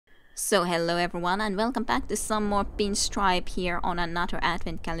So hello everyone and welcome back to some more Pinstripe here on another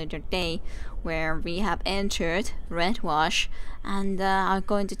advent calendar day where we have entered Redwash and are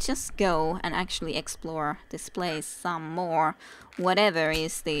going to just go and actually explore this place some more. Whatever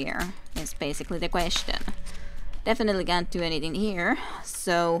is there is basically the question. Definitely can't do anything here,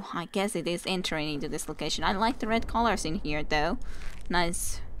 so I guess it is entering into this location. I like the red colors in here though.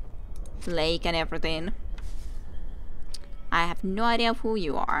 Nice lake and everything. I have no idea who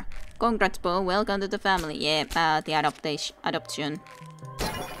you are. Congrats, Bo. Welcome to the family. Yeah, the adoption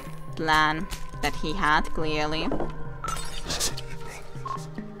plan that he had, clearly.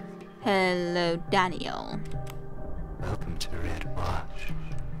 Hello, Daniel. Welcome to Redwash.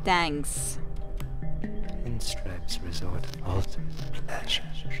 Thanks. Pinstripe's resort of ultimate pleasure.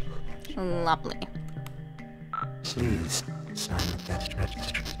 Lovely. Please sign the guest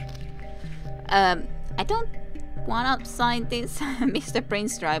registry. I don't wanna sign this, Mr.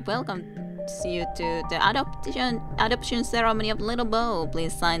 Pinstripe. Welcome you to the adoption ceremony of Little Bo.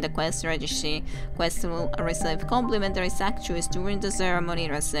 Please sign the quest registry. Quest will receive complimentary sack juice during the ceremony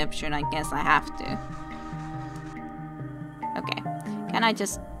reception. I guess I have to. Okay. Can I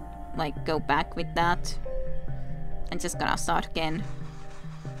just, like, go back with that? I'm just gonna start again.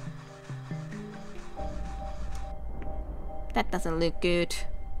 That doesn't look good.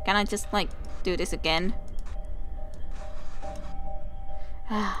 Can I just, like, do this again?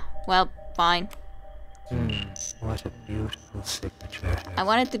 Well, fine. What a beautiful signature. I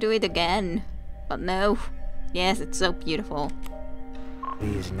wanted to do it again, but no. Yes, it's so beautiful.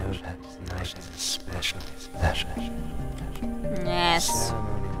 Please know that tonight is especially special. The Yes.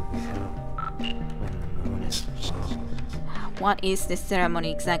 ceremony will be held when the moon is full. What is this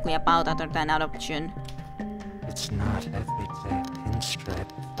ceremony exactly about other than adoption? It's not every day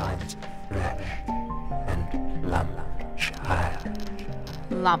Pinstripe finds a fresh and plump child.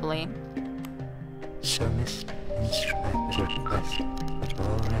 Lovely. So Mr. Pinstripe has requested that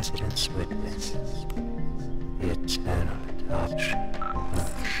all residents witness the eternal adoption of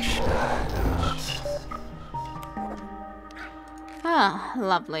a child. Ah,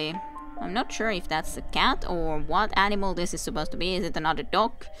 lovely. I'm not sure if that's a cat or what animal this is supposed to be. Is it another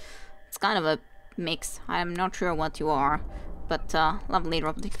dog? It's kind of a mix. I'm not sure what you are. But lovely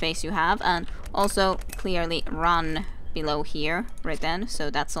robotic face you have. And also clearly run below here written, so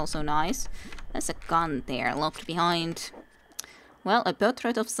that's also nice. There's a gun there locked behind. Well, a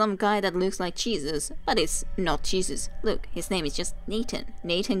portrait of some guy that looks like Jesus, but it's not Jesus. Look, his name is just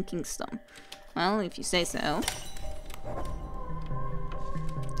Nathan Kingston. Well, if you say so.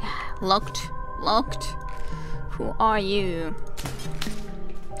 Locked. Who are you?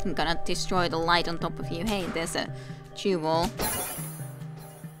 I'm gonna destroy the light on top of you. Hey, there's a jewel.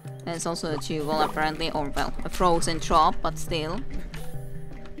 There's also a jewel apparently, or well, a frozen drop, but still.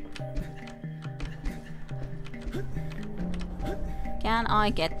 Can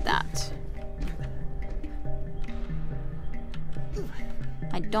I get that?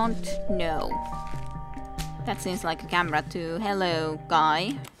 I don't know. That seems like a camera too. Hello,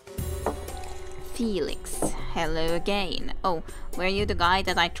 guy. Felix. Hello again. Oh, were you the guy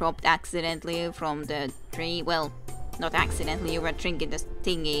that I dropped accidentally from the tree? Well, not accidentally, you were drinking the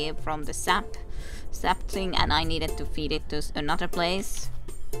thingy from the sap thing and I needed to feed it to another place.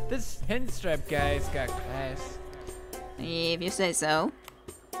 This Pinstripe guy's got class. If you say so.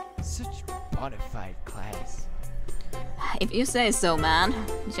 Such bona fide class. If you say so, man.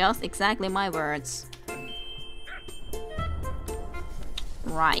 Just exactly my words.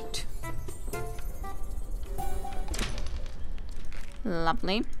 Right.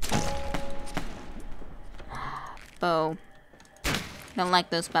 Lovely. Bow. Don't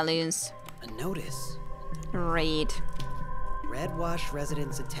like those balloons. A notice. Read. Redwash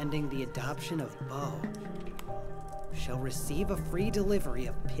residents attending the adoption of Bo shall receive a free delivery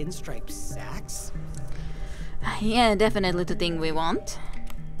of Pinstripe sacks. Yeah, definitely the thing we want.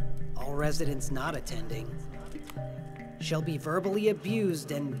 All residents not attending shall be verbally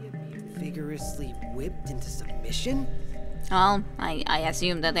abused and vigorously whipped into submission. Well, I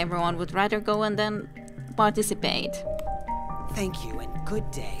assume that everyone would rather go and then participate. Thank you and good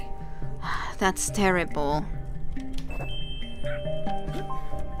day. That's terrible.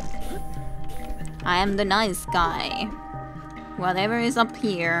 I am the nice guy. Whatever is up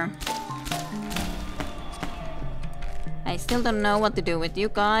here. I still don't know what to do with you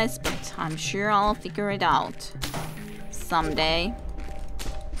guys, but I'm sure I'll figure it out. Someday.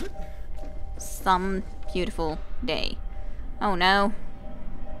 Some beautiful day. Oh no.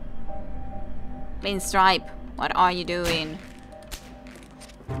 Pinstripe, what are you doing?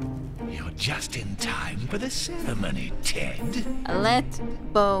 Your Just in time for the ceremony, Ted. Let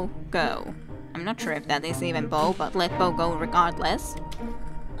Bo go. I'm not sure if that is even Bo, but let Bo go regardless.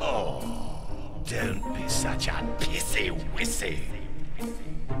 Oh, don't be such a pissy-wissy.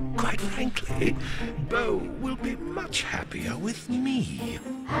 Quite frankly, Bo will be much happier with me.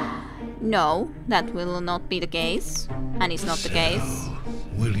 No, that will not be the case. And it's not the case.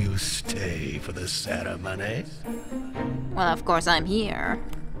 Will you stay for the ceremony? Well, of course I'm here.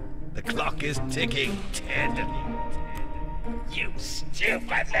 The clock is ticking, Ted. You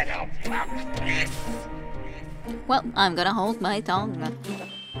stupid little punk piss! Well, I'm gonna hold my tongue.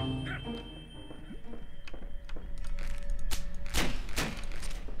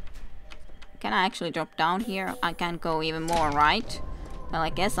 Can I actually drop down here? I can't go even more, right? Well, I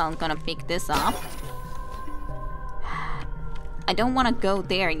guess I'm gonna pick this up. I don't want to go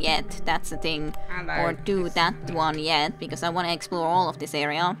there yet, that's the thing. Or do that one yet, because I want to explore all of this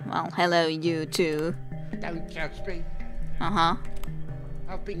area. Well, hello you too. Don't judge me. Uh-huh.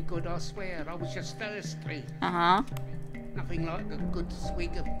 I've been good, I swear. I was just thirsty. Uh-huh. Nothing like a good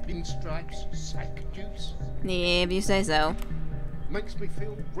swig of Pinstripe's sack juice. Yeah, if you say so. Makes me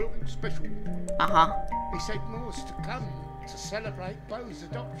feel real special. Uh-huh. They said more's to come to celebrate Bo's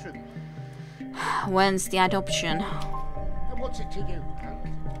adoption. When's the adoption? And what's it to you,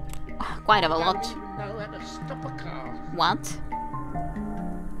 punk? Quite a You lot. don't even know how to stop a car. What?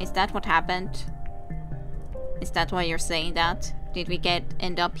 Is that what happened? Is that why you're saying that? Did we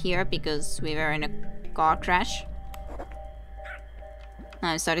end up here because we were in a car crash?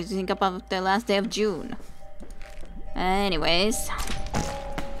 I'm starting to think about the last day of June. Anyways.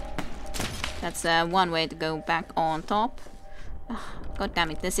 That's one way to go back on top. God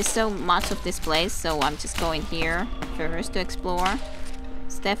damn it, this is so much of this place, so I'm just going here first to explore.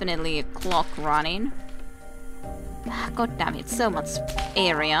 It's definitely a clock running. God damn it, so much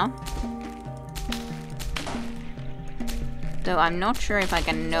area. Though I'm not sure if I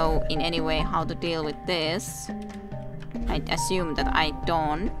can know in any way how to deal with this. I assume that I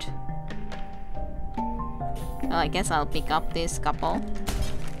don't. Well, I guess I'll pick up this couple.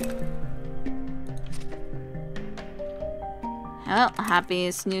 Well,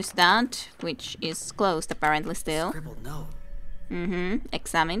 happy newsstand, which is closed apparently still. Scribbled note. Mm-hmm.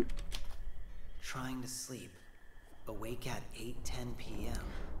 Examine. Trying to sleep. Awake at 8:10 p.m.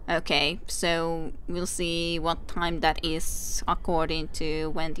 Okay, so we'll see what time that is according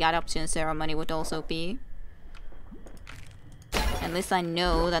to when the adoption ceremony would also be. At least I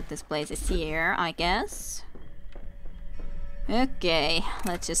know that this place is here, I guess. Okay,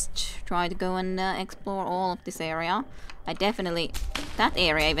 let's just try to go and explore all of this area. I definitely... That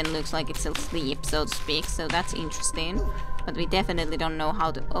area even looks like it's asleep, so to speak, so that's interesting. But we definitely don't know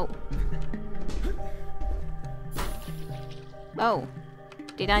how to... Oh. Oh.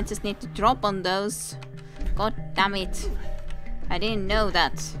 Did I just need to drop on those? God damn it. I didn't know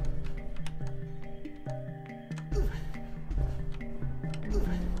that.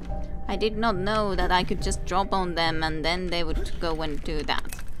 I did not know that I could just drop on them and then they would go and do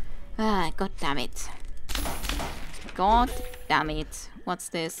that. Ah, god damn it. God damn it. What's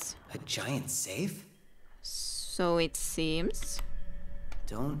this? A giant safe? So it seems.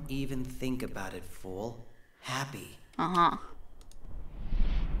 Don't even think about it, fool. Happy. Uh-huh.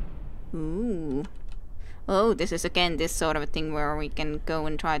 Ooh. Oh, this is again this sort of a thing where we can go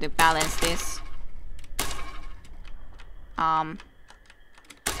and try to balance this.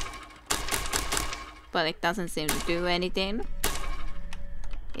 But it doesn't seem to do anything.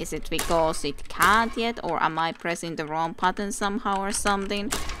 Is it because it can't yet, or am I pressing the wrong button somehow or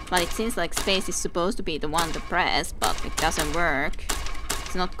something? But it seems like space is supposed to be the one to press, but it doesn't work.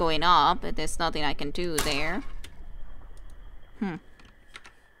 It's not going up, there's nothing I can do there.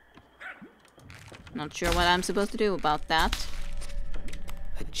 Not sure what I'm supposed to do about that.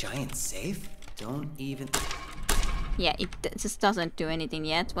 A giant safe? Don't even... Yeah, it just doesn't do anything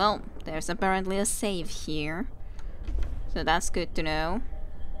yet. Well, there's apparently a save here. So that's good to know.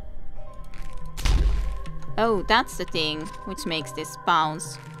 Oh, that's the thing which makes this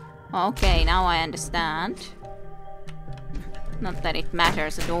bounce. Okay, now I understand. Not that it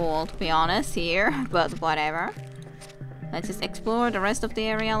matters at all, to be honest, here, but whatever. Let's just explore the rest of the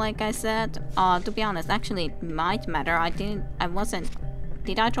area, like I said. To be honest, actually it might matter.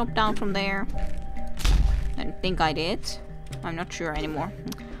 Did I drop down from there? I don't think I did. I'm not sure anymore.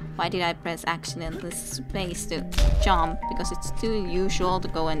 Why did I press accidentally space to jump? Because it's too usual to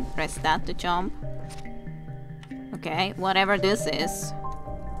go and press that to jump. Okay, whatever this is.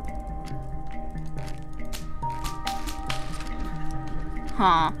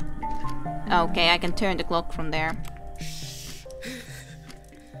 Huh. Okay, I can turn the clock from there.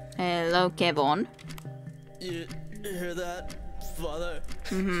 Hello, Kevon. You hear that, Father?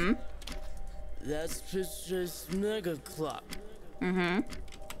 Mm-hmm. That's Pinstripe's mega clock. Mm-hmm.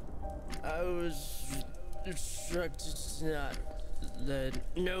 I was instructed to not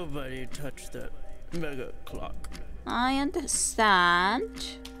let nobody touch the mega clock. I understand.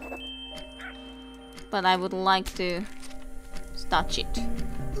 But I would like to touch it.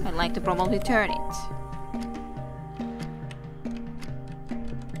 I'd like to probably turn it.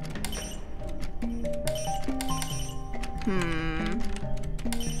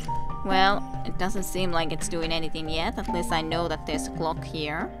 Well, it doesn't seem like it's doing anything yet. At least I know that there's a clock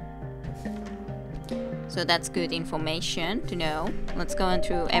here. So that's good information to know. Let's go on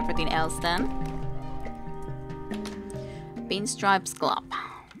through everything else then. Pinstripe's Club.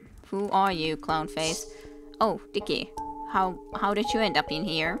 Who are you, Clownface? Oh, Dickie. How did you end up in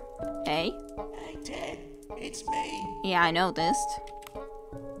here? Eh? Hey, Ted, it's me, Yeah, I noticed.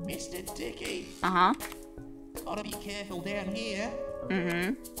 Mr. Dicky. Uh-huh. Gotta be careful down here.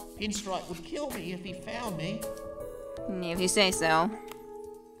 Mm-hmm. Pinstripe would kill me if he found me, If you say so.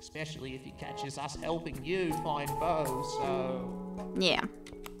 especially if he catches us helping you find Bo, so... Yeah.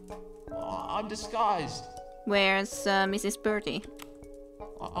 I'm disguised. Where's Mrs. Bertie?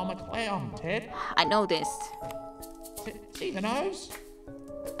 I'm a clown, Ted. I noticed. See the nose?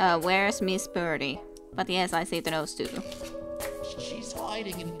 Where's Miss Bertie? But yes, I see the nose too. She's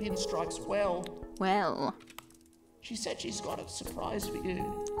hiding in Pinstripe's well. Well, She said she's got a surprise for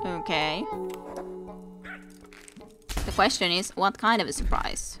you. okay. The question is, what kind of a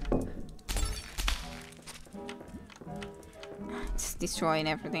surprise? It's destroying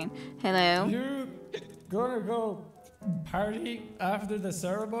everything. Hello? You gonna go party after the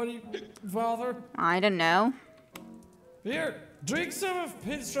ceremony, Father? I don't know. Here, drink some of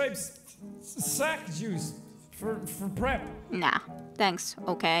Pinstripe's sack juice for prep. Nah, thanks,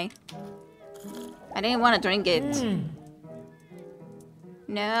 okay. I didn't want to drink it.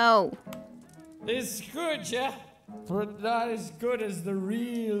 No. It's good, yeah, but not as good as the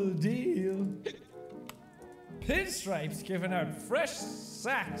real deal. Pinstripe's giving out fresh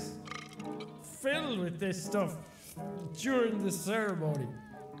sacks filled with this stuff during the ceremony.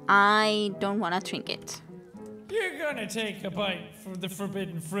 I don't want to drink it. You're gonna take a bite from the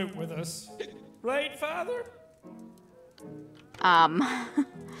forbidden fruit with us, right, Father?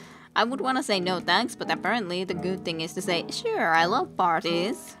 I would want to say no thanks, but apparently the good thing is to say, sure, I love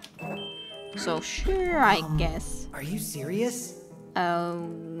parties. So sure, I guess. Are you serious?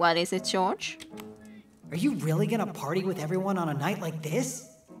 What is it, George? Are you really gonna party with everyone on a night like this?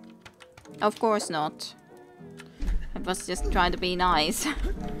 Of course not. I was just trying to be nice.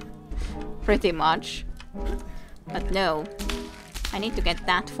 Pretty much. But no. I need to get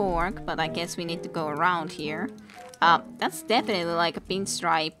that fork, but I guess we need to go around here. That's definitely like a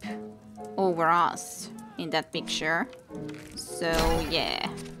pinstripe over us in that picture. So yeah,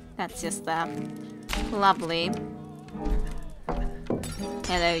 that's just lovely.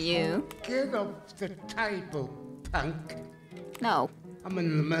 Hello, you. Get off the table, punk. No. I'm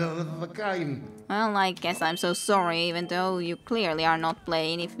in the middle of a game. Well, I guess I'm so sorry, even though you clearly are not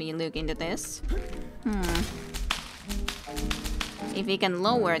playing if we look into this. If we can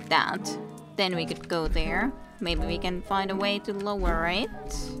lower that, then we could go there. Maybe we can find a way to lower it.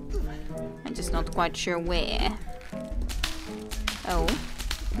 I'm just not quite sure where. Oh,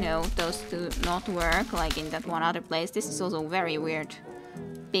 no, those do not work like in that one other place. This is also a very weird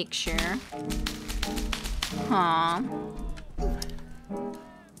picture. Huh.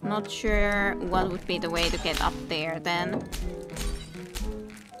 Not sure what would be the way to get up there then.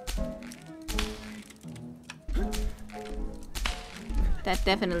 That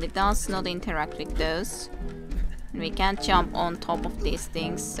definitely does not interact with those. We can't jump on top of these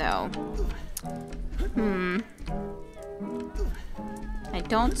things, so... I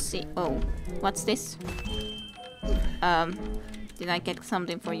don't see... Oh, what's this? Did I get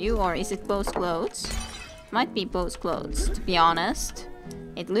something for you, or is it Bo's clothes? Might be Bo's clothes, to be honest.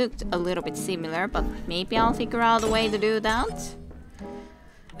 It looked a little bit similar, but maybe I'll figure out a way to do that.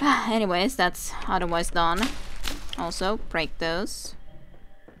 Anyways, that's otherwise done. Also, break those.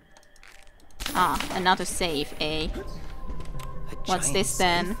 Ah, another save, eh? What's Giant this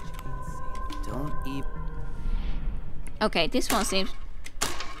then? safe? Don't even. Okay, this one seems...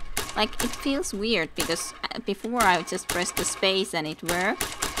 like, it feels weird, because before I just pressed the space and it worked.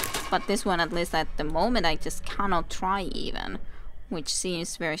 But this one, at least at the moment, I just cannot try even. Which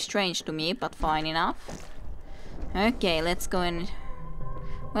seems very strange to me, but fine enough. Okay, let's go and...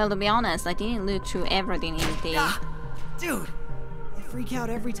 Well, to be honest, I didn't look through everything in the... Dude, I freak out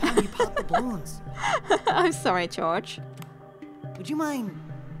every time you pop the balloons. I'm sorry, George. Would you mind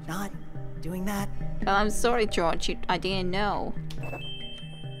not doing that. Well, I'm sorry, George. I didn't know.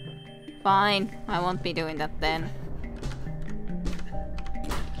 Fine, I won't be doing that then.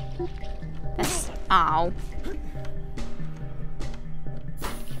 That's... Ow.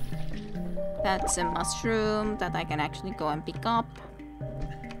 That's a mushroom that I can actually go and pick up.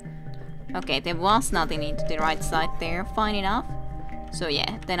 Okay, there was nothing into the right side there. Fine enough. So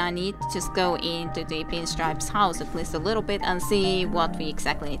yeah, then I need to just go into the Pinstripe's house at least a little bit and see what we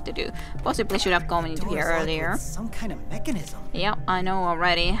exactly need to do. Possibly should have gone into here earlier. Some kind of mechanism. Yep, I know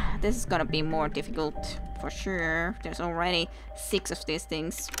already. This is gonna be more difficult for sure. There's already 6 of these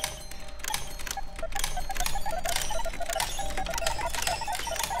things.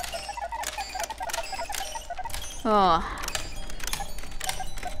 Oh.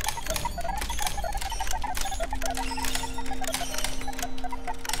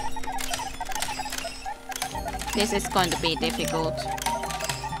 This is going to be difficult.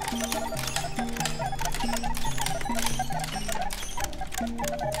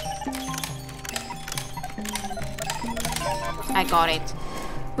 I got it.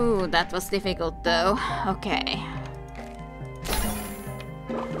 Ooh, that was difficult though. Okay.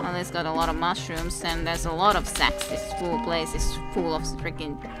 Well, it's got a lot of mushrooms and there's a lot of sacks. This whole place is full of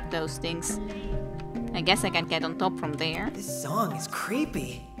freaking those things. I guess I can get on top from there. This song is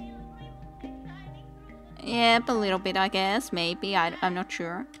creepy. Yep, a little bit I guess. Maybe. I'm not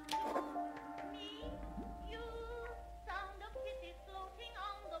sure.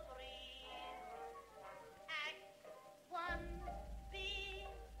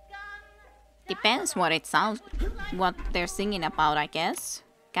 Depends what it sounds, what they're singing about, I guess.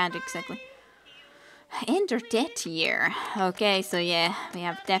 Can't exactly. Enter death year. Okay, so yeah, we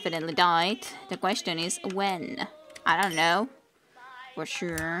have definitely died. The question is when? I don't know. For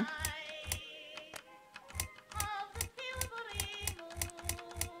sure.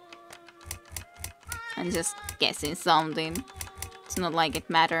 I'm just guessing something. It's not like it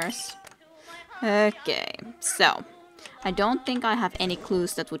matters. Okay, so. I don't think I have any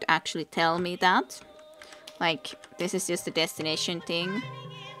clues that would actually tell me that. Like, this is just a destination thing.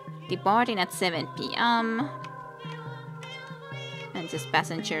 Departing at 7 p.m. And just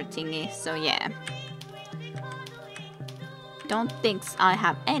passenger thingy, so yeah. Don't think I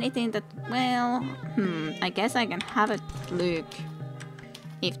have anything that, well, I guess I can have a look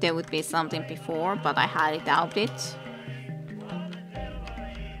if there would be something before, but I highly doubt it.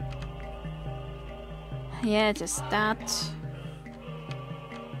 Yeah, just that.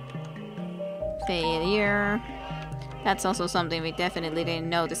 Failure. That's also something we definitely didn't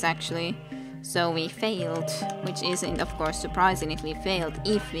notice actually. So we failed, which isn't of course surprising if we failed,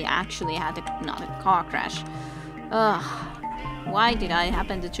 if we actually had not a car crash. Ugh. Why did I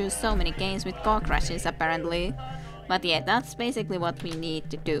happen to choose so many games with car crashes apparently? But yeah, that's basically what we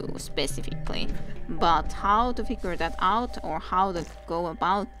need to do specifically. But how to figure that out or how to go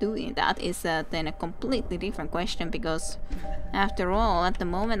about doing that is then a completely different question, because after all, at the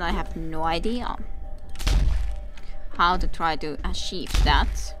moment I have no idea how to try to achieve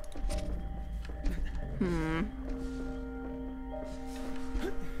that.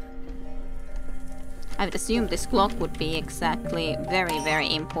 I would assume this clock would be exactly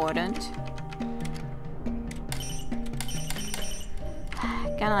very important.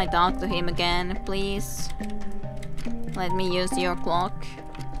 Can I talk to him again, please? Let me use your clock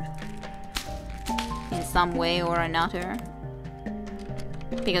in some way or another.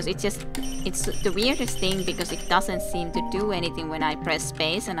 Because it's the weirdest thing, because it doesn't seem to do anything when I press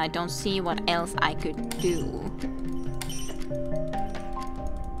space and I don't see what else I could do.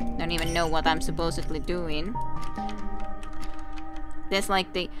 Don't even know what I'm supposedly doing. There's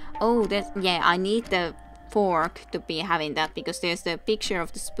like the... Oh, yeah, I need the fork to be having that, because there's the picture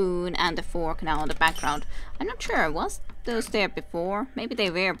of the spoon and the fork now in the background. I'm not sure, was those there before? Maybe they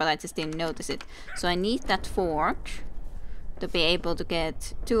were, but I just didn't notice it. So I need that fork to be able to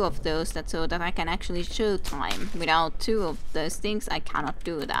get 2 of those, so that I can actually show time. Without 2 of those things, I cannot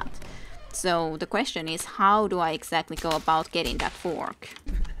do that. So the question is, how do I exactly go about getting that fork?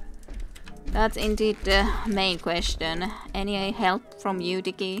 That's indeed the main question. Any help from you,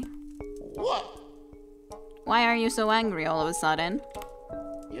 Dicky? What? Why are you so angry all of a sudden?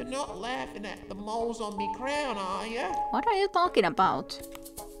 You're not laughing at the moles on me crown, are ya? What are you talking about?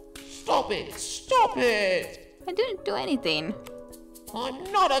 Stop it! Stop it! I didn't do anything. I'm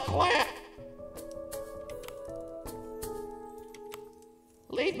not a clown!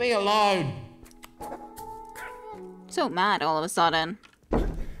 Leave me alone! So mad all of a sudden.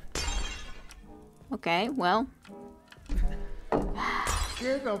 Okay, well.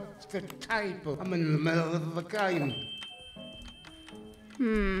 Get off the table. I'm in the middle of a game.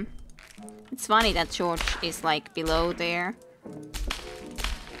 It's funny that George is like below there.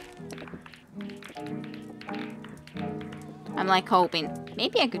 I'm like hoping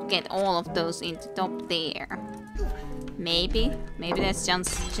maybe I could get all of those into top there. Maybe there's some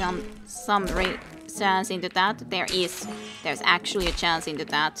chance into that. There's actually a chance into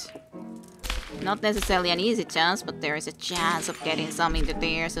that. Not necessarily an easy chance, but there is a chance of getting some into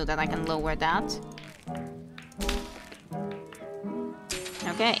there so that I can lower that.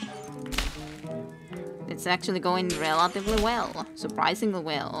 Okay. It's actually going relatively well. Surprisingly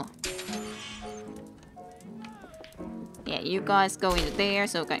well. Yeah, you guys go into there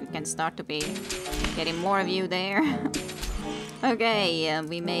so I can start to be getting more of you there. Okay,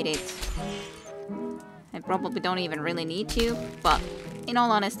 we made it. I probably don't even really need to, but in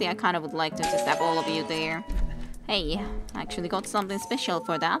all honesty, I kind of would like to just have all of you there. Hey, I actually got something special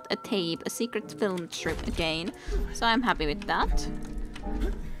for that. A tape, a secret film strip again. So I'm happy with that.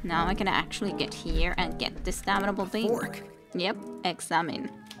 Now I can actually get here and get this damnable thing. Fork. Yep, examine.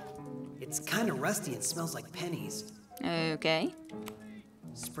 It's kind of rusty and smells like pennies. Okay.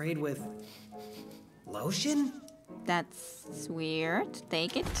 Sprayed with lotion? That's weird.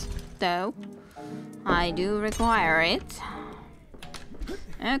 Take it, though. I do require it.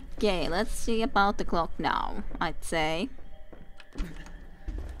 Okay, let's see about the clock now, I'd say.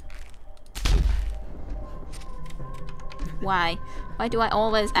 Why? Why do I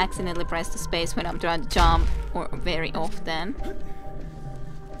always accidentally press the space when I'm trying to jump? Or very often?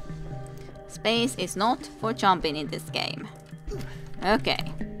 Space is not for jumping in this game. Okay.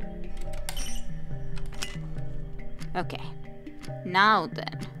 Okay. Now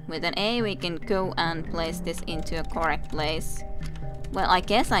then, with an A we can go and place this into a correct place. Well, I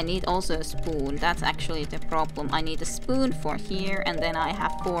guess I need also a spoon. That's actually the problem. I need a spoon for here and then I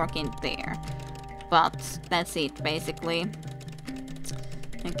have fork in there. But that's it, basically.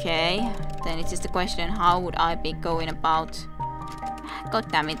 Okay, then it's just a question, how would I be going about... God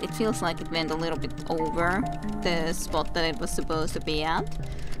damn it, it feels like it went a little bit over the spot that it was supposed to be at.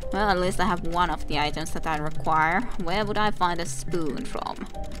 Well, at least I have one of the items that I require. Where would I find a spoon from?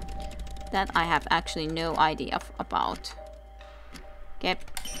 That I have actually no idea about. Yep.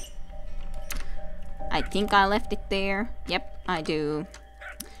 I think I left it there. Yep, I do.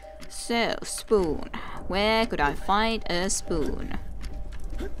 So, spoon. Where could I find a spoon?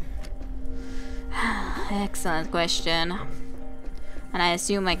 Excellent question. And I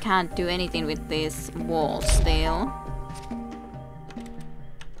assume I can't do anything with this wall still.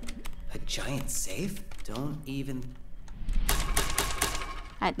 A giant safe? Don't even...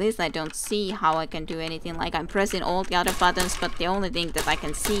 At least I don't see how I can do anything. Like, I'm pressing all the other buttons, but the only thing that I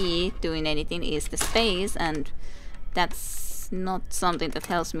can see doing anything is the space, and that's not something that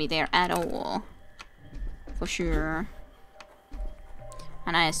helps me there at all. For sure.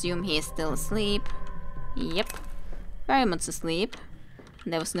 And I assume he is still asleep. Yep. Very much asleep.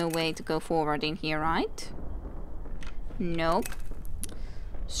 There was no way to go forward in here, right? Nope.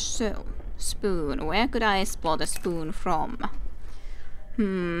 So, spoon. Where could I spot a spoon from?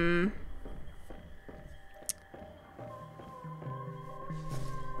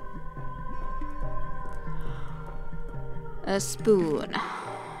 A spoon.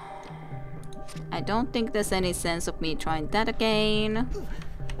 I don't think there's any sense of me trying that again.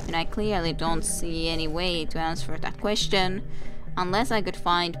 And I clearly don't see any way to answer that question. Unless I could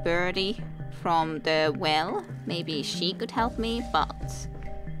find Birdie from the well. Maybe she could help me, but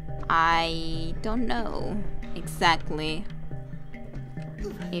I don't know exactly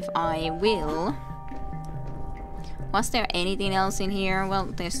if I will. Was there anything else in here? Well,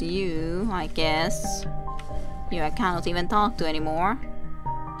 there's you, I guess. You I cannot even talk to anymore.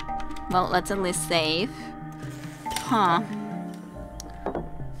 Well, let's at least save. Huh.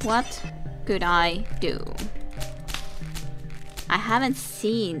 What could I do? I haven't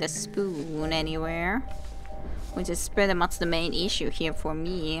seen the spoon anywhere, which is pretty much the main issue here for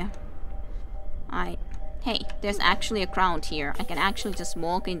me. Hey, there's actually a ground here. I can actually just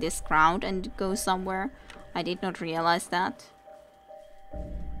walk in this ground and go somewhere. I did not realize that.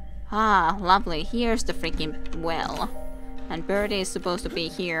 Ah, lovely. Here's the freaking well. And Birdie is supposed to be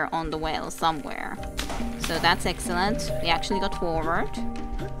here on the well somewhere. So that's excellent. We actually got forward.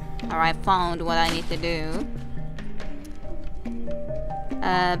 Alright, found what I need to do.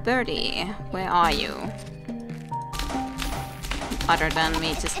 Birdie, where are you? Other than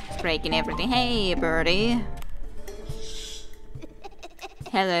me just breaking everything. Hey, Birdie.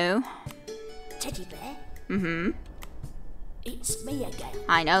 Hello. Teddy bear? Mm-hmm. It's me again.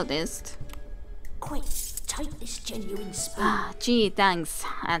 I noticed. Quick, take this genuine spoon. Ah, gee, thanks.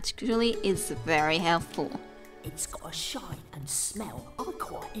 Actually, it's very helpful. It's got a shine and smell I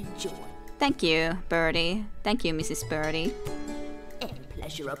quite enjoy. Thank you, Birdie. Thank you, Mrs. Birdie. And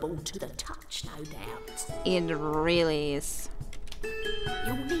pleasurable to the touch, no doubt. It really is.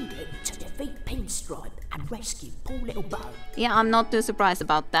 You'll need it to defeat Pinstripe and rescue poor little Bo. Yeah, I'm not too surprised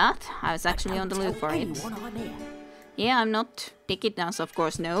about that. I was actually on the Don't look tell for it. anyone I'm here. Yeah, I'm not echidnas, of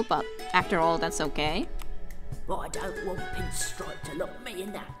course, no, but after all, that's okay. But I don't want Pinstripe to lock me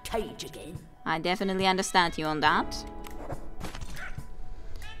in that cage again. I definitely understand you on that.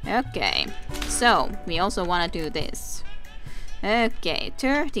 Okay, so we also want to do this. Okay,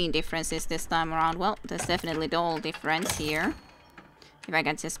 13 differences this time around. Well, there's definitely the old difference here. If I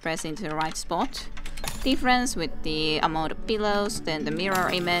can just press into the right spot. Difference with the amount of pillows, then the mirror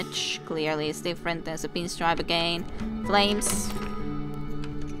image clearly is different. There's a pinstripe again. Flames.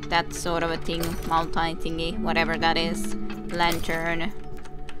 That sort of a thing, multi-thingy, whatever that is. Lantern.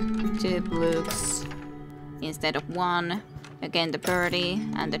 2 blues instead of 1. Again the birdie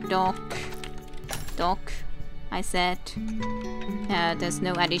and the dog. Dog, I said. There's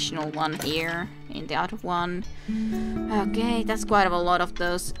no additional one here in the other one. Okay, that's quite a lot of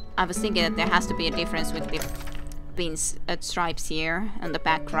those. I was thinking that there has to be a difference with the stripes here on the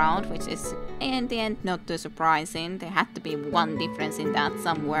background, which is in the end not too surprising. There had to be one difference in that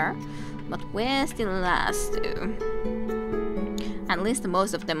somewhere. But where's the last two? At least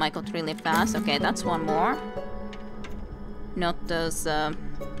most of them I got really fast. Okay, that's one more. Not those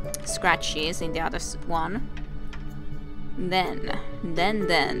scratches in the other one. Then,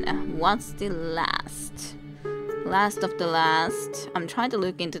 what's the last? Last of the last. I'm trying to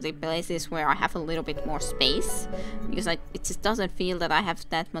look into the places where I have a little bit more space, because it just doesn't feel that I have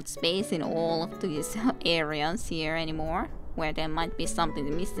that much space in all of these areas here anymore, where there might be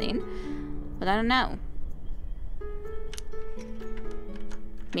something missing. But I don't know.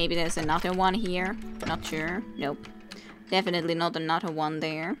 Maybe there's another one here. Not sure. Nope. Definitely not another one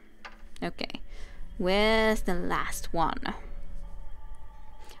there. Okay. Where's the last one?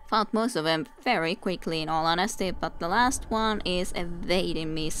 Found most of them very quickly in all honesty, but the last one is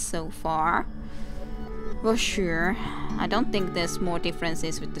evading me so far. For sure. I don't think there's more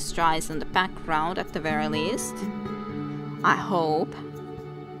differences with the strides in the background at the very least. I hope.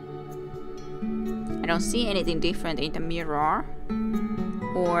 I don't see anything different in the mirror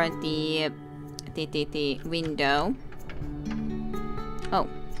or the window. Oh,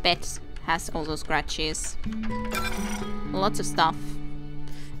 bed has also scratches. Lots of stuff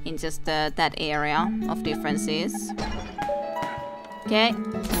in just that area of differences. Okay,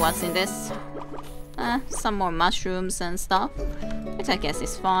 what's in this? Some more mushrooms and stuff, which I guess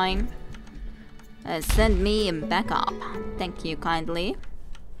is fine. Send me back up. Thank you kindly.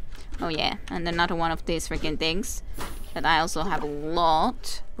 Oh yeah, and another one of these freaking things that I also have a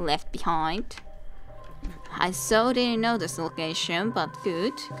lot left behind. I so didn't know this location, but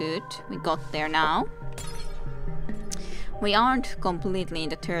good, we got there now. We aren't completely in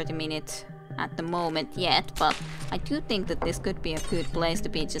the 30 minutes at the moment yet, but I do think that this could be a good place to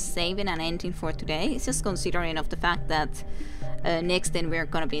be just saving and ending for today. It's just considering of the fact that next then we're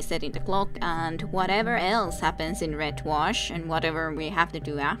gonna be setting the clock, and whatever else happens in Red Wash and whatever we have to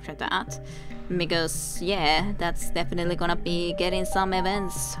do after that. Because yeah, that's definitely gonna be getting some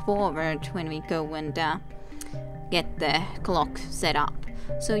events forward when we go and get the clock set up.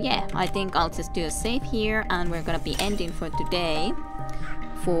 So yeah, I think I'll just do a save here, and we're gonna be ending for today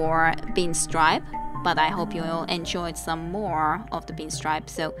for Pinstripe. But I hope you all enjoyed some more of the Pinstripe.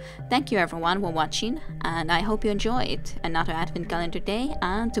 So thank you everyone for watching, and I hope you enjoyed another Advent Calendar day,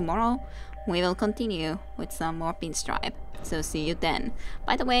 and tomorrow we will continue with some more Pinstripe. So see you then.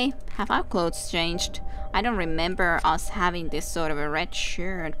 By the way, have our clothes changed? I don't remember us having this sort of a red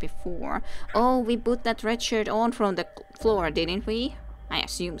shirt before. Oh, we put that red shirt on from the floor, didn't we? I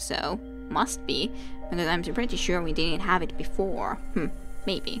assume so. Must be, because I'm pretty sure we didn't have it before.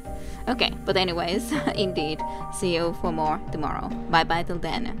 Maybe. Okay, but anyways, indeed, see you for more tomorrow. Bye bye till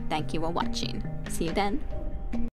then. Thank you for watching. See you then.